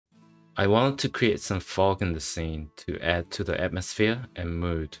I wanted to create some fog in the scene to add to the atmosphere and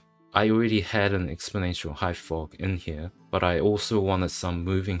mood. I already had an exponential high fog in here, but I also wanted some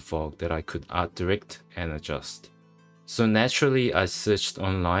moving fog that I could art direct and adjust. So naturally I searched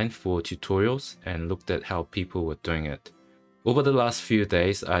online for tutorials and looked at how people were doing it. Over the last few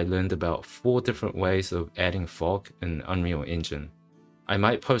days I learned about 4 different ways of adding fog in Unreal Engine. I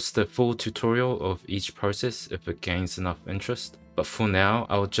might post a full tutorial of each process if it gains enough interest, but for now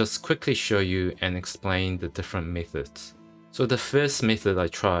I'll just quickly show you and explain the different methods. So the first method I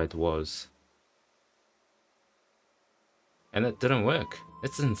tried was, and it didn't work.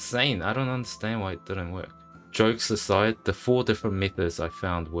 It's insane. I don't understand why it didn't work. Jokes aside, the 4 different methods I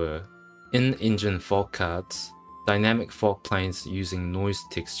found were in-engine fog cards, dynamic fog planes using noise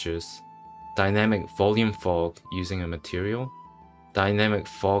textures, dynamic volume fog using a material, dynamic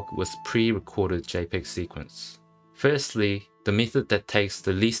fog with pre-recorded JPEG sequence. Firstly, the method that takes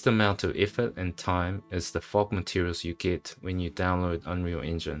the least amount of effort and time is the fog materials you get when you download Unreal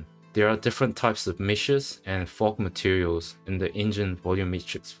Engine. There are different types of meshes and fog materials in the engine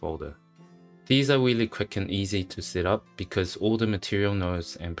volumetrics folder. These are really quick and easy to set up because all the material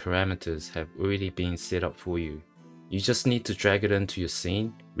nodes and parameters have already been set up for you. You just need to drag it into your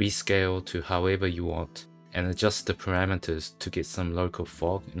scene, rescale to however you want, and adjust the parameters to get some local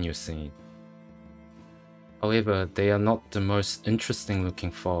fog in your scene. However, they are not the most interesting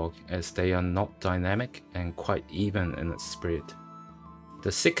looking fog as they are not dynamic and quite even in its spread.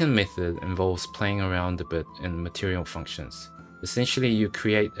 The second method involves playing around a bit in material functions. Essentially, you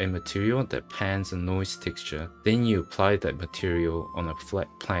create a material that pans a noise texture, then you apply that material on a flat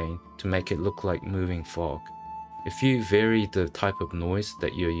plane to make it look like moving fog. If you vary the type of noise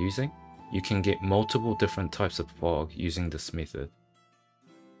that you're using, you can get multiple different types of fog using this method.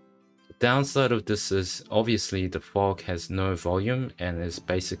 The downside of this is obviously the fog has no volume and is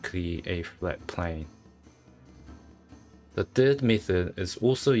basically a flat plane. The third method is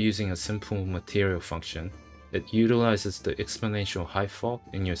also using a simple material function. It utilizes the exponential high fog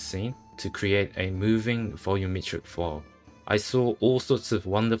in your scene to create a moving volumetric fog. I saw all sorts of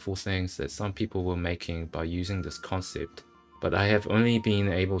wonderful things that some people were making by using this concept, but I have only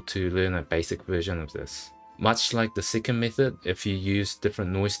been able to learn a basic version of this. Much like the second method, if you use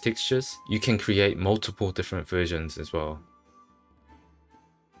different noise textures, you can create multiple different versions as well.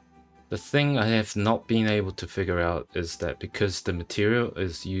 The thing I have not been able to figure out is that because the material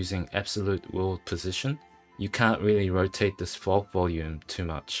is using absolute world position, you can't really rotate this fog volume too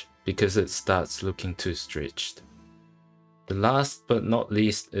much because it starts looking too stretched. The last but not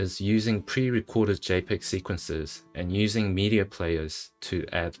least is using pre-recorded JPEG sequences and using media players to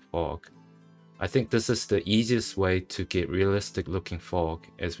add fog. I think this is the easiest way to get realistic looking fog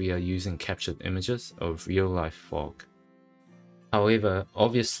as we are using captured images of real life fog. However,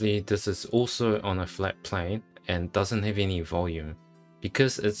 obviously this is also on a flat plane and doesn't have any volume.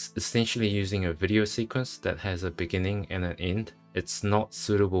 Because it's essentially using a video sequence that has a beginning and an end, it's not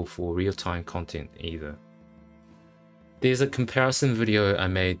suitable for real-time content either. There's a comparison video I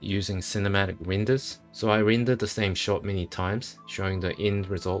made using cinematic renders, so I rendered the same shot many times, showing the end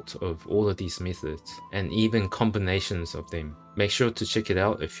result of all of these methods, and even combinations of them. Make sure to check it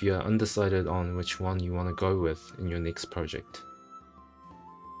out if you are undecided on which one you want to go with in your next project.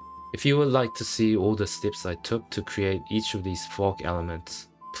 If you would like to see all the steps I took to create each of these fog elements,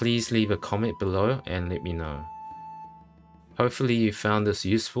 please leave a comment below and let me know. Hopefully you found this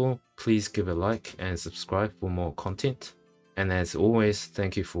useful. Please give a like and subscribe for more content. And as always,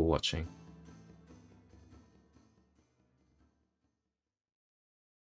 thank you for watching.